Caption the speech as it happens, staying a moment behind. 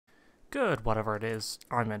Good, whatever it is.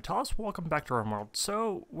 I'm Mentos. Welcome back to RimWorld.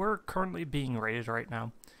 So, we're currently being raided right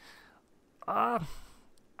now. I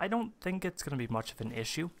don't think it's going to be much of an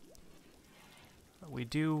issue. We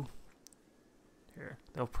do... Here,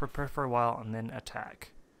 they'll prepare for a while and then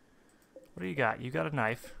attack. What do you got? You got a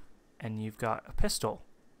knife, and you've got a pistol.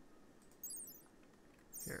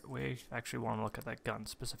 Here, we actually want to look at that gun,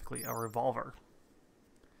 specifically a revolver.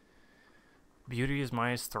 Beauty is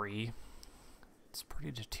 -3. It's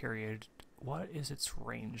pretty deteriorated. What is its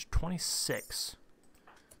range? 26.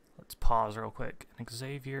 Let's pause real quick. And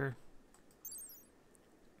Xavier,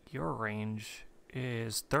 your range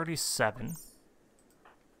is 37.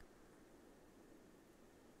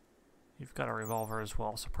 You've got a revolver as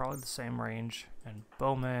well, so probably the same range. And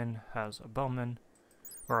Bowman has a bowman,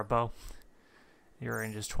 or a bow. Your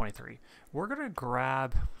range is 23. We're gonna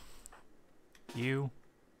grab you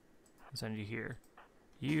and send you here.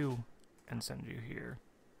 You and send you here.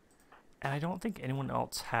 And I don't think anyone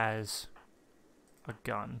else has a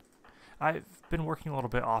gun. I've been working a little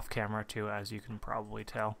bit off camera too, as you can probably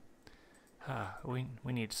tell. We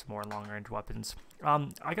need some more long range weapons.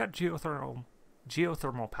 I got geothermal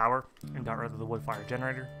power and got rid of the wood fire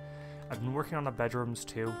generator. I've been working on the bedrooms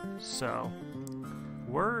too, so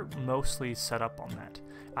we're mostly set up on that.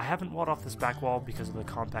 I haven't walled off this back wall because of the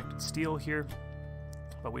compacted steel here,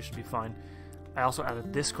 but we should be fine. I also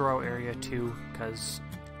added this grow area too because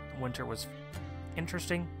winter was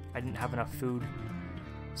interesting. I didn't have enough food,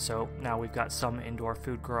 so now we've got some indoor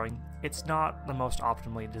food growing. It's not the most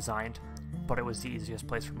optimally designed, but it was the easiest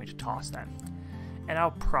place for me to toss that. And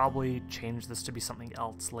I'll probably change this to be something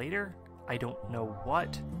else later. I don't know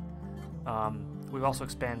what. We've also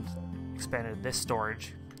expanded this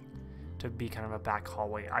storage to be kind of a back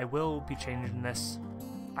hallway. I will be changing this.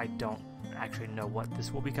 I don't actually know what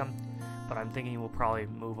this will become, but I'm thinking we'll probably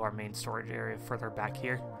move our main storage area further back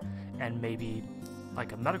here, and maybe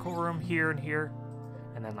like a medical room here and here,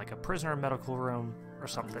 and then like a prisoner medical room or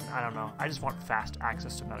something. I don't know. I just want fast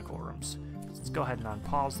access to medical rooms. Let's go ahead and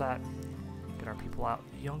unpause that. Get our people out.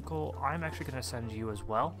 Yunkel, I'm actually going to send you as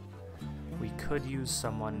well. We could use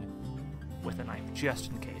someone with a knife just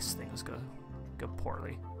in case things go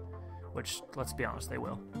poorly, which, let's be honest, they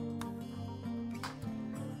will.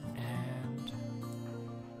 And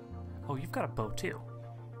oh, you've got a bow too.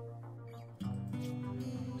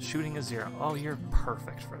 Shooting is 0. Oh, you're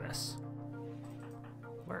perfect for this.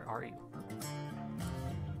 Where are you?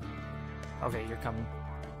 Okay, you're coming.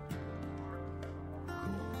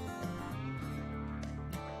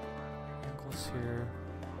 Ankles here.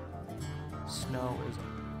 Snow is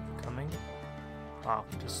coming. Oh,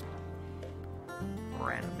 just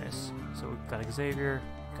randomness. So we've got Xavier,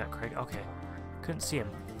 we've got Craig. Okay, couldn't see him.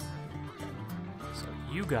 So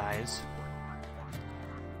you guys,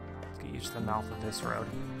 let's get used to the mouth of this road.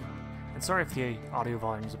 And sorry if the audio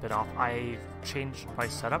volume is a bit off. I changed my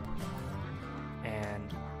setup,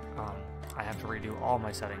 and I have to redo all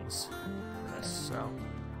my settings for this, so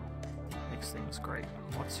makes things great.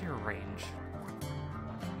 What's your range?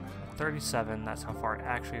 37, that's how far it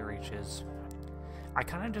actually reaches. I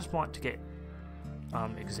kind of just want to get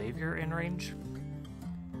Xavier in range,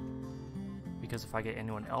 because if I get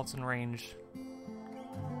anyone else in range...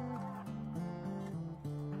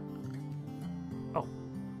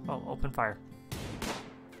 Oh, open fire.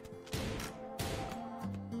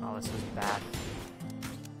 Oh, this is bad.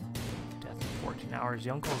 Death in 14 hours.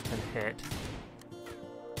 Yunkel's been hit.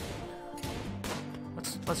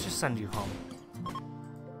 Let's just send you home.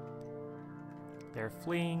 They're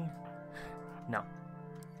fleeing. No.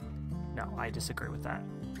 No, I disagree with that.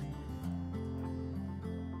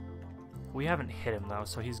 We haven't hit him though,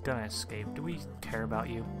 so he's gonna escape. Do we care about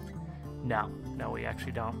you? No. No, we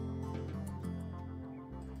actually don't.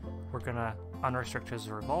 We're gonna unrestrict his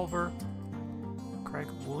revolver. Craig,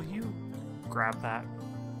 will you grab that?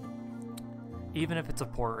 Even if it's a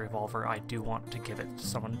poor revolver, I do want to give it to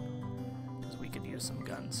someone, because we could use some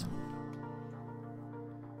guns.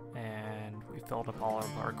 And we filled up all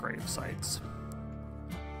of our grave sites.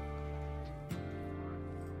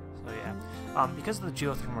 So yeah, because of the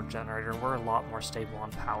geothermal generator, we're a lot more stable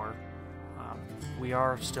on power. We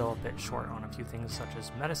are still a bit short on a few things such as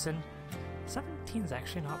medicine. 17 is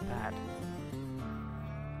actually not bad.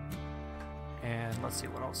 And let's see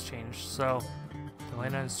what else changed. So,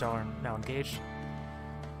 Elena and Stone are now engaged.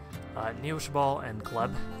 Neoshabal and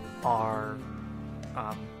Gleb are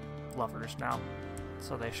lovers now,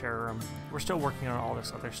 so they share a room. We're still working on all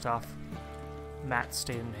this other stuff. Matt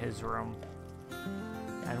stayed in his room,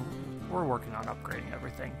 and we're working on upgrading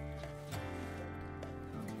everything.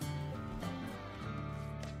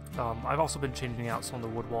 I've also been changing out some of the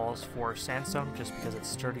wood walls for sandstone just because it's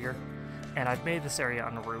sturdier. And I've made this area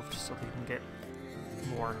unroofed so they can get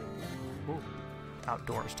more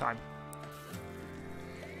outdoors time.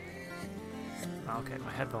 Okay,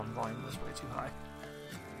 my headphone volume was way too high.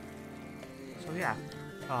 So yeah,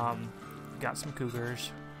 got some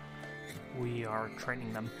cougars. We are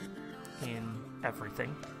training them in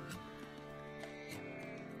everything.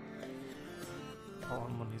 Pull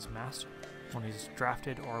him when he's masked, when he's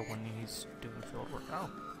drafted, or when he's doing field work. Oh,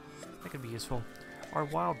 that could be useful. Our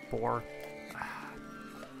wild boar,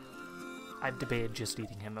 I've debated just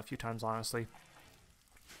eating him a few times, honestly.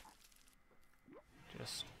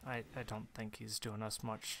 I don't think he's doing us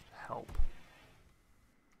much help.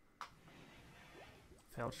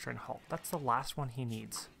 Failed to train halt. That's the last one he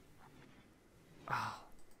needs. Ah,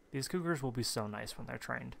 these cougars will be so nice when they're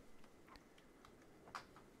trained.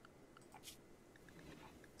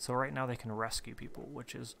 So right now they can rescue people,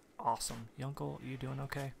 which is awesome. Yunkel, you doing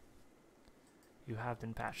okay? You have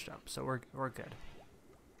been patched up, so we're good.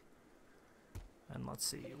 And let's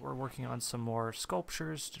see, we're working on some more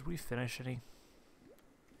sculptures. Did we finish any?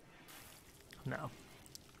 No.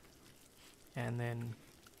 And then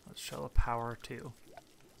let's show the power too.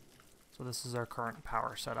 So this is our current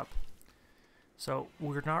power setup. So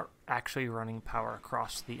we're not actually running power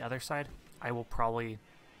across the other side. I will probably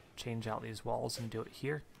change out these walls and do it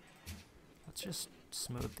here. Let's just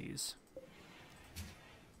smooth these.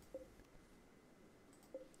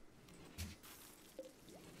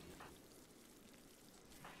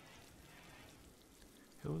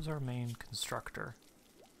 Who was our main constructor?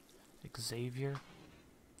 Xavier.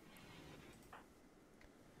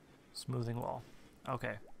 Smoothing wall.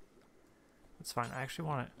 Okay. That's fine. I actually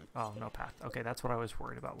want to... Oh, no path. Okay, that's what I was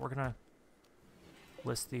worried about. We're going to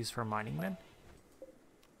list these for mining then.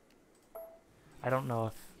 I don't know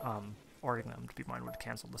if ordering them to be mined would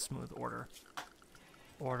cancel the smooth order.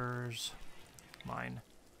 Orders. Mine.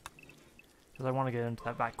 Because I want to get into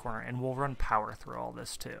that back corner. And we'll run power through all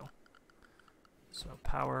this too. So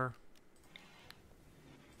power...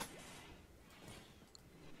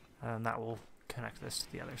 and that will connect this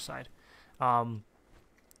to the other side.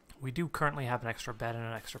 We do currently have an extra bed and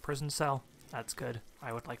an extra prison cell. That's good.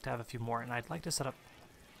 I would like to have a few more, and I'd like to set up,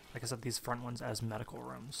 like I said, these front ones as medical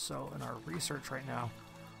rooms. So in our research right now,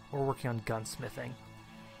 we're working on gunsmithing,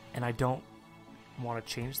 and I don't want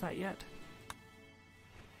to change that yet.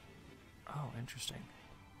 Oh, interesting.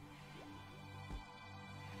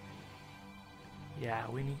 Yeah,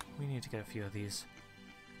 we need to get a few of these.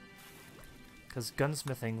 Because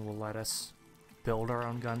gunsmithing will let us build our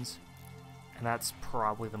own guns, and that's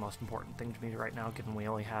probably the most important thing to me right now, given we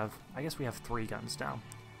only have, I guess we have 3 guns now,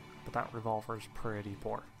 but that revolver's pretty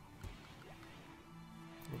poor.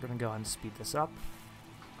 We're going to go ahead and speed this up.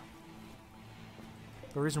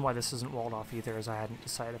 The reason why this isn't walled off either is I hadn't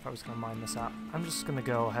decided if I was going to mine this out. I'm just going to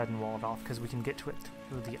go ahead and wall it off, because we can get to it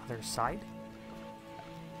through the other side.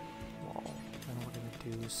 Wall. Then we're going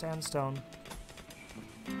to do sandstone.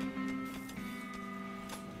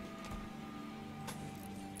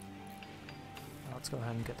 Let's go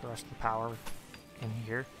ahead and get the rest of the power in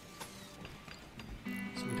here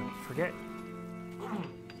so we don't forget.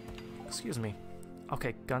 Excuse me.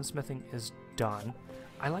 Okay, gunsmithing is done.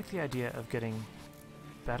 I like the idea of getting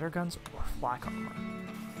better guns or flak armor.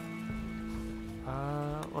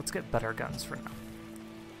 Let's get better guns for now.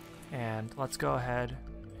 And let's go ahead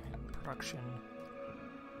and production.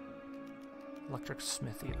 Electric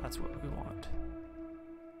smithy, that's what we want.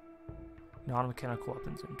 Non-mechanical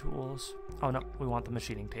weapons and tools. Oh no, we want the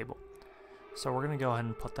machining table. So we're going to go ahead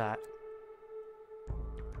and put that...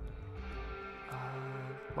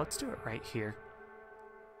 let's do it right here.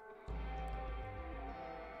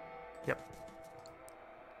 Yep.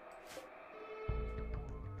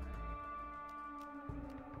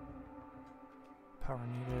 Power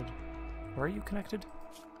needed. Where are you connected?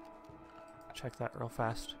 Check that real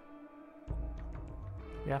fast.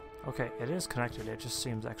 Yeah, okay, it is connected. It just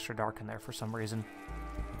seems extra dark in there for some reason.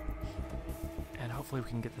 And hopefully we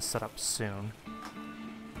can get this set up soon.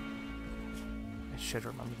 I should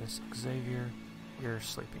remember this. Xavier, you're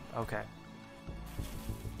sleeping. Okay.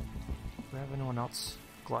 Do we have anyone else?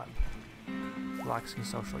 Gleb. Relaxing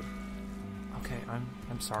socially. Okay,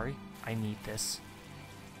 I'm sorry. I need this.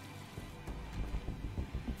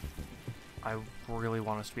 I really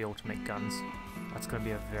want us to be able to make guns. That's going to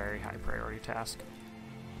be a very high priority task.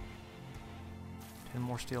 10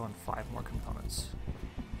 more steel and 5 more components.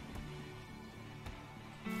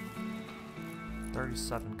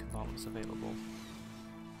 37 components available.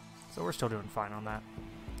 So we're still doing fine on that.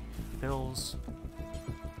 Bills.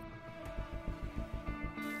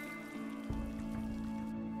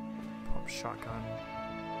 Pump shotgun.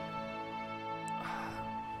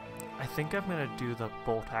 I think I'm gonna do the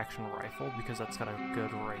bolt action rifle because that's got a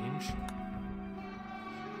good range.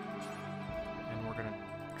 And we're gonna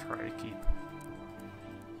try to keep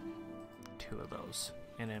 2 of those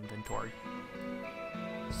in inventory.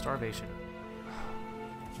 Starvation.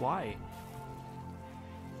 Why?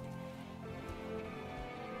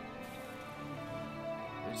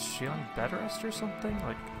 Is she on bed rest or something?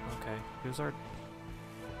 Like, okay, where's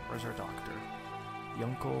our doctor?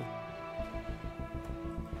 Yunkel.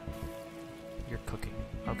 You're cooking.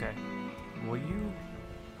 Okay. Will you...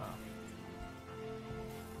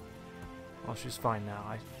 well, she's fine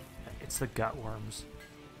now. It's the gut worms.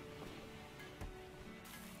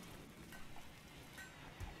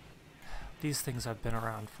 These things have been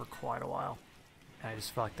around for quite a while. And I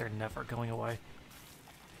just feel like they're never going away.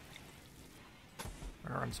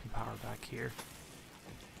 We're gonna run some power back here.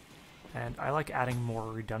 And I like adding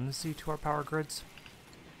more redundancy to our power grids.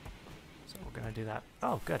 So we're gonna do that.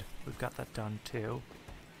 Oh, good. We've got that done too.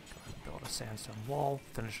 Go ahead and build a sandstone wall,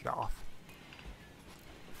 finish it off.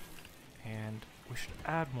 And we should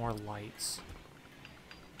add more lights.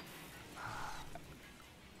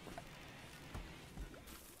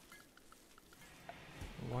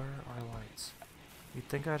 Where are lights? You'd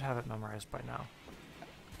think I'd have it memorized by now.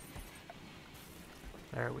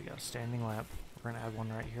 There we go, standing lamp. We're gonna add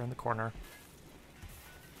one right here in the corner.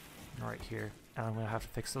 And right here. And I'm gonna have to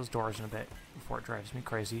fix those doors in a bit before it drives me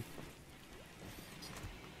crazy.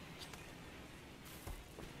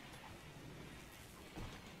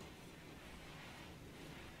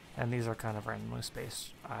 And these are kind of randomly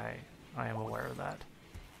spaced. I am aware of that.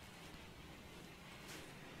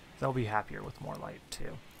 They'll be happier with more light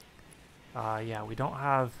too. Yeah, we don't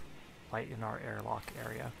have light in our airlock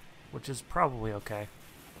area, which is probably okay.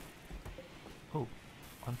 Oh,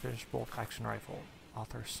 unfinished bolt action rifle.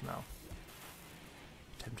 Author Snow.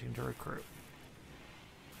 Attempting to recruit.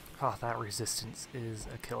 Oh, that resistance is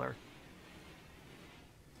a killer.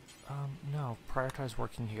 No, prioritize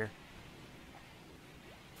working here.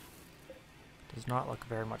 Does not look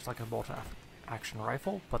very much like a bolt action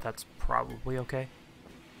rifle, but that's probably okay.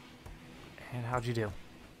 And how'd you do?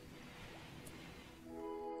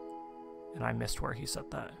 And I missed where he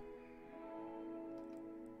said that.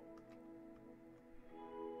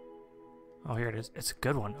 Oh, here it is. It's a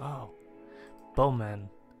good one. Oh. Bowman,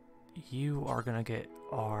 you are gonna get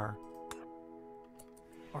our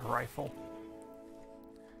rifle.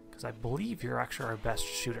 Because I believe you're actually our best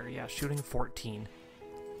shooter. Yeah, shooting 14.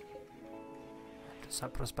 Does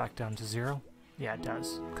that put us back down to 0? Yeah, it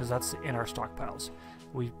does. Because that's in our stockpiles.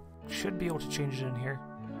 We should be able to change it in here.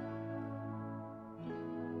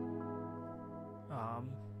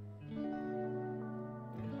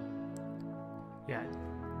 Yeah.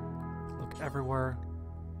 Look everywhere.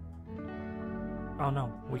 Oh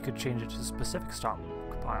no, we could change it to specific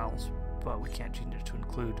stockpiles, but we can't change it to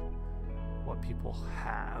include what people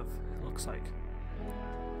have, it looks like.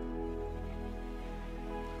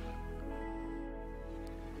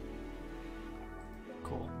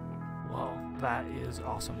 Cool. Well, that is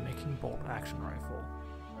awesome. Making bolt action rifle.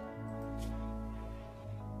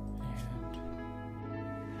 And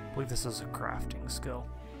I believe this is a crafting skill.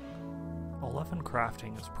 11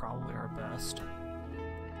 crafting is probably our best.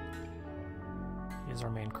 He is our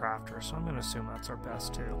main crafter, so I'm going to assume that's our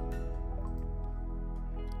best too.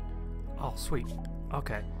 Oh, sweet.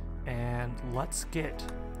 Okay, and let's get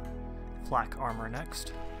flak armor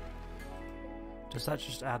next. Does that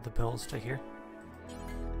just add the bills to here?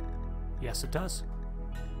 Yes, it does.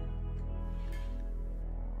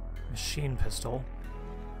 Machine pistol.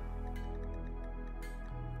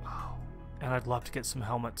 Oh, and I'd love to get some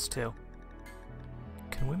helmets too.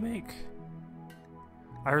 Can we make...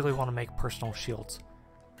 I really want to make personal shields.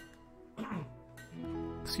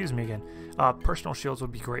 Excuse me again. Personal shields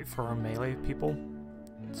would be great for our melee people.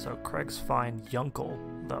 So Craig's fine. Yunkel,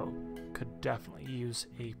 though, could definitely use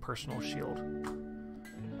a personal shield.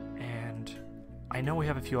 And I know we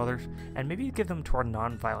have a few others. And maybe give them to our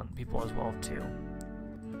non-violent people as well, too.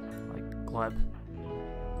 Like Gleb.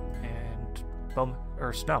 And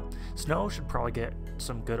Snow. Snow should probably get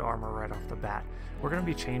some good armor right off the bat. We're going to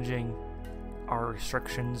be changing our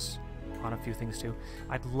restrictions on a few things too.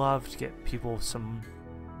 I'd love to get people some,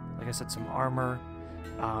 like I said, some armor,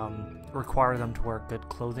 require them to wear good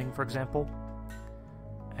clothing, for example,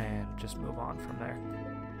 and just move on from there.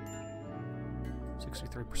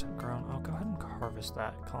 63% grown. Oh, go ahead and harvest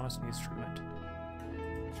that. Colonist needs treatment.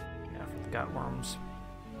 Yeah, for the gut worms.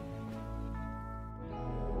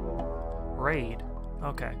 Raid.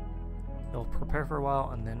 Okay. They'll prepare for a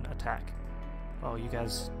while and then attack. Oh, you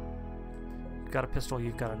guys... You've got a pistol,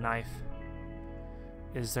 you've got a knife.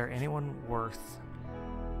 Is there anyone worth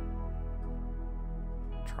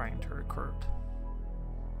trying to recruit.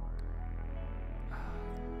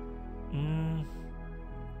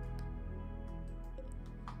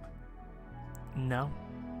 No.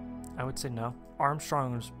 I would say no.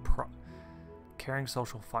 Armstrong's carrying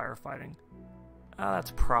social firefighting.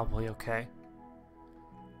 That's probably okay.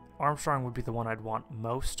 Armstrong would be the one I'd want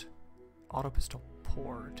most. Auto pistol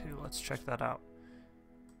poor too. Let's check that out.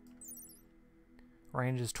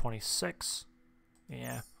 Range is 26.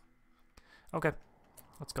 Yeah. Okay.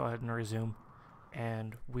 Let's go ahead and resume.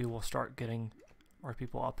 And we will start getting our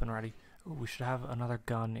people up and ready. Ooh, we should have another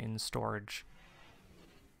gun in storage.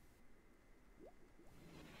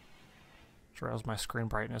 Sure, as my screen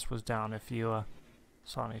brightness was down if you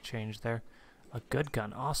saw any change there. A good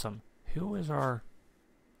gun. Awesome. Who is our...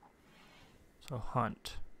 So,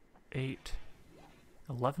 Hunt. 8.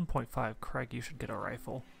 11.5. Craig, you should get a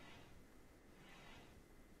rifle.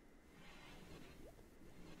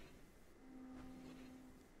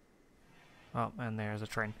 Oh, and there's a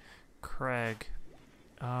train. Craig,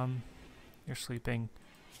 you're sleeping.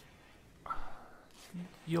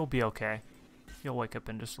 You'll be okay. You'll wake up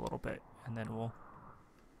in just a little bit, and then we'll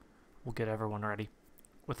get everyone ready.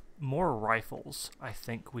 With more rifles, I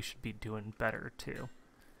think we should be doing better too.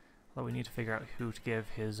 Although we need to figure out who to give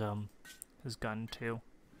his gun to.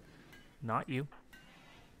 Not you.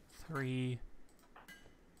 3.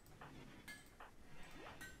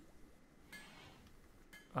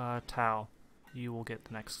 Tao, you will get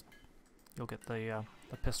the next. You'll get the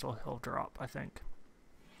pistol he'll drop, I think.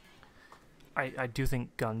 I do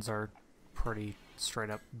think guns are pretty straight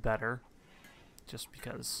up better, just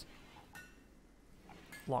because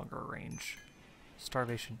longer range.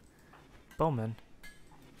 Starvation. Bowman.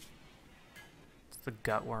 It's the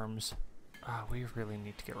gut worms. We really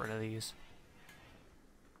need to get rid of these.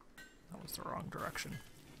 That was the wrong direction.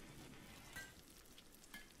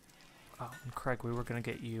 Oh, and Craig, we were gonna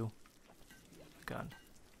get you a gun.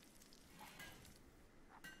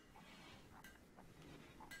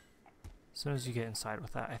 As soon as you get inside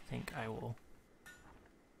with that, I think I will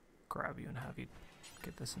grab you and have you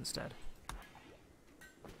get this instead.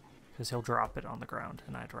 Because he'll drop it on the ground,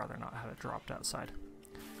 and I'd rather not have it dropped outside.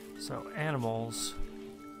 So, animals.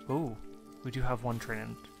 Ooh, we do have one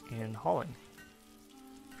training in hauling.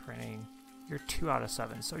 Training. You're 2 out of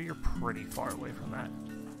 7, so you're pretty far away from that.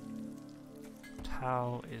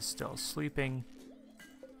 Tao is still sleeping.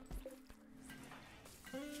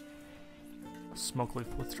 Smoke leaf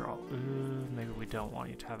withdrawal. Ooh, maybe we don't want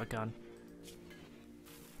you to have a gun.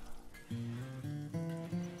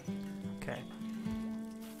 Okay.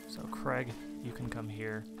 So Craig, you can come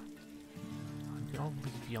here. Don't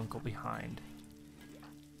leave Yunkel behind.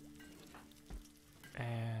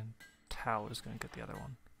 And Tao is going to get the other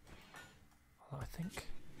one. Although I think...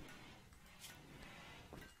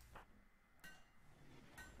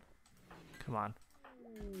 Come on.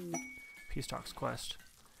 Peace Talks quest.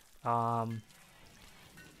 I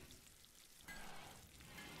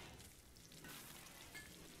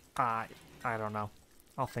don't know.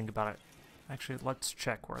 I'll think about it. Actually, let's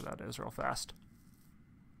check where that is real fast.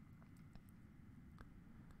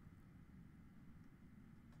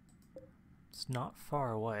 It's not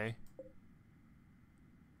far away.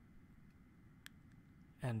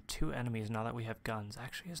 And 2 enemies now that we have guns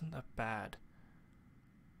actually isn't that bad.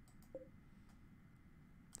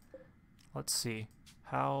 Let's see.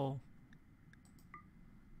 How...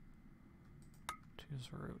 Choose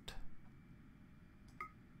route.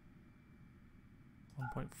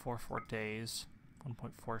 1.44 days.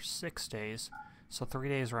 1.46 days. So 3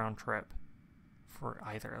 days round trip for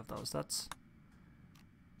either of those. That's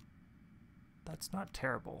not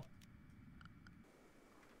terrible.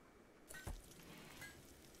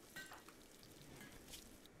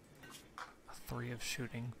 A 3 of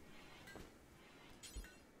shooting.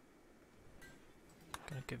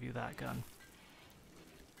 Gonna give you that gun.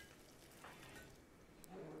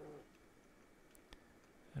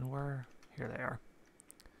 And where? Here they are.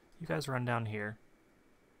 You guys run down here.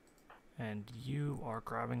 And you are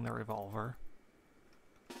grabbing the revolver.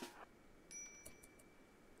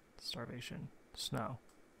 Starvation. Snow.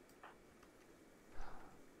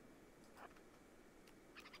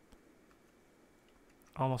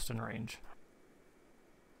 Almost in range.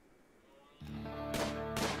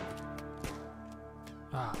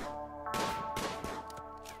 Ah.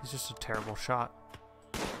 He's just a terrible shot.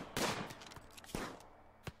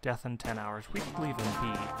 Death in 10 hours. We could leave him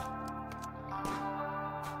be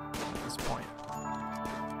at this point.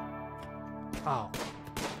 Oh.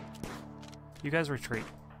 You guys retreat.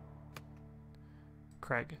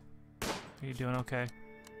 Craig, are you doing okay?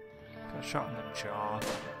 Got shot in the jaw.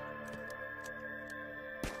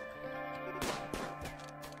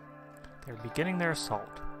 They're beginning their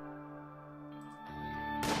assault.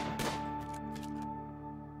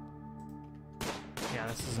 Yeah,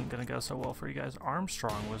 this isn't going to go so well for you guys.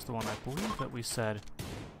 Armstrong was the one I believe that we said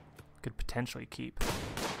could potentially keep.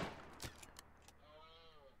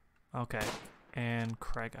 Okay, and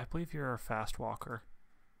Craig, I believe you're a fast walker.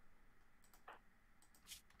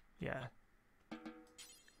 Yeah.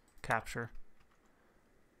 Capture.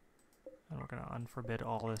 And we're going to unforbid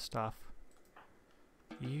all this stuff.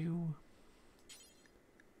 You...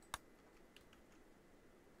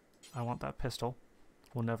 I want that pistol.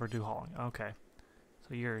 We'll never do hauling. Okay.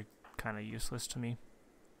 So you're kind of useless to me.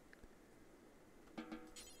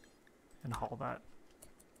 And haul that.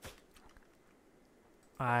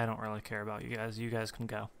 I don't really care about you guys. You guys can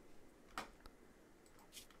go.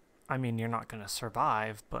 I mean, you're not going to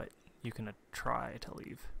survive, but you can try to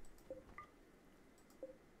leave.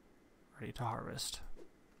 Ready to harvest.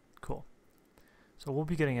 Cool. So we'll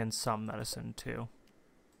be getting in some medicine too.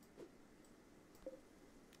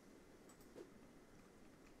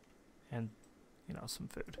 And, you know, some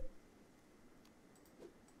food.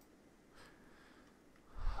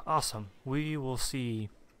 Awesome. We will see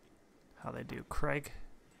how they do. Craig,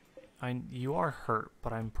 you are hurt,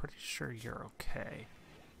 but I'm pretty sure you're okay.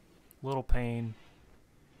 Little pain.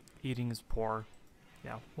 Eating is poor.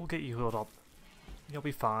 Yeah, we'll get you healed up. You'll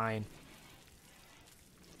be fine.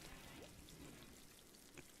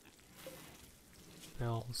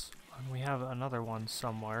 Bills. And we have another one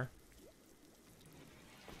somewhere.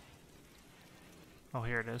 Oh,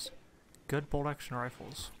 here it is. Good bolt action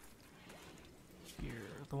rifles. Here,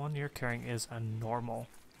 the one you're carrying is a normal.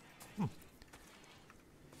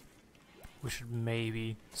 We should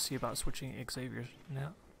maybe see about switching Xavier's.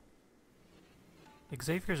 No.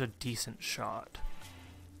 Xavier's a decent shot.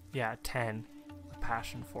 Yeah, 10. A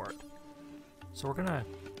passion for it. So we're gonna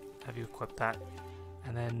have you equip that.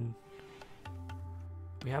 And then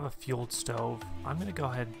we have a fueled stove. I'm gonna go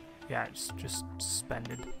ahead. Yeah, just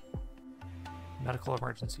suspended. Medical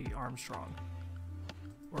emergency, Armstrong.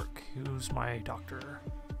 Work. Who's my doctor?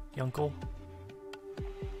 Yunkel?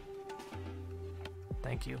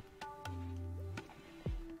 Thank you.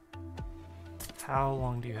 How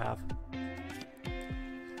long do you have?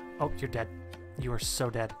 Oh, you're dead. You are so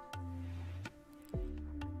dead.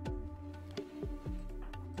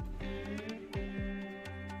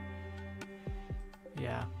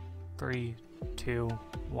 Yeah. 3, 2,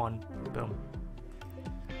 1. Boom.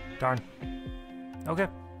 Darn. Okay.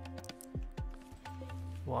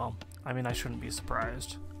 Well, I mean, I shouldn't be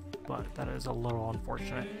surprised, but that is a little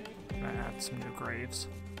unfortunate. I'm gonna add some new graves.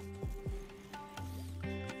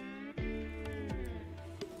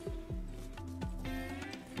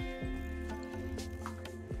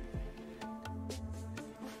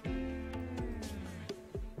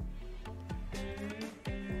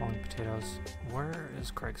 Long potatoes. Where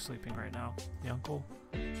is Craig sleeping right now? The uncle?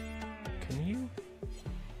 Can you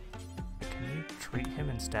treat him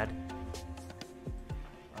instead?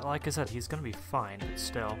 Like I said, he's gonna be fine, but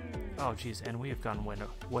still. Oh geez, and we have gone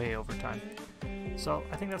way over time. So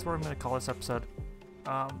I think that's where I'm gonna call this episode.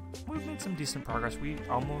 We've made some decent progress. We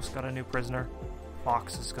almost got a new prisoner.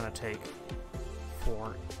 Fox is gonna take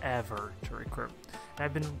forever to recruit. And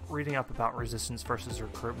I've been reading up about resistance versus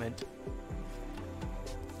recruitment.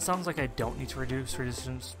 It sounds like I don't need to reduce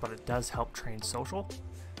resistance, but it does help train social.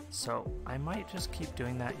 So I might just keep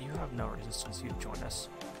doing that. You have no resistance, you join us.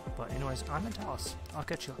 But anyways, I'm in Dallas. I'll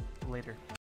catch you later.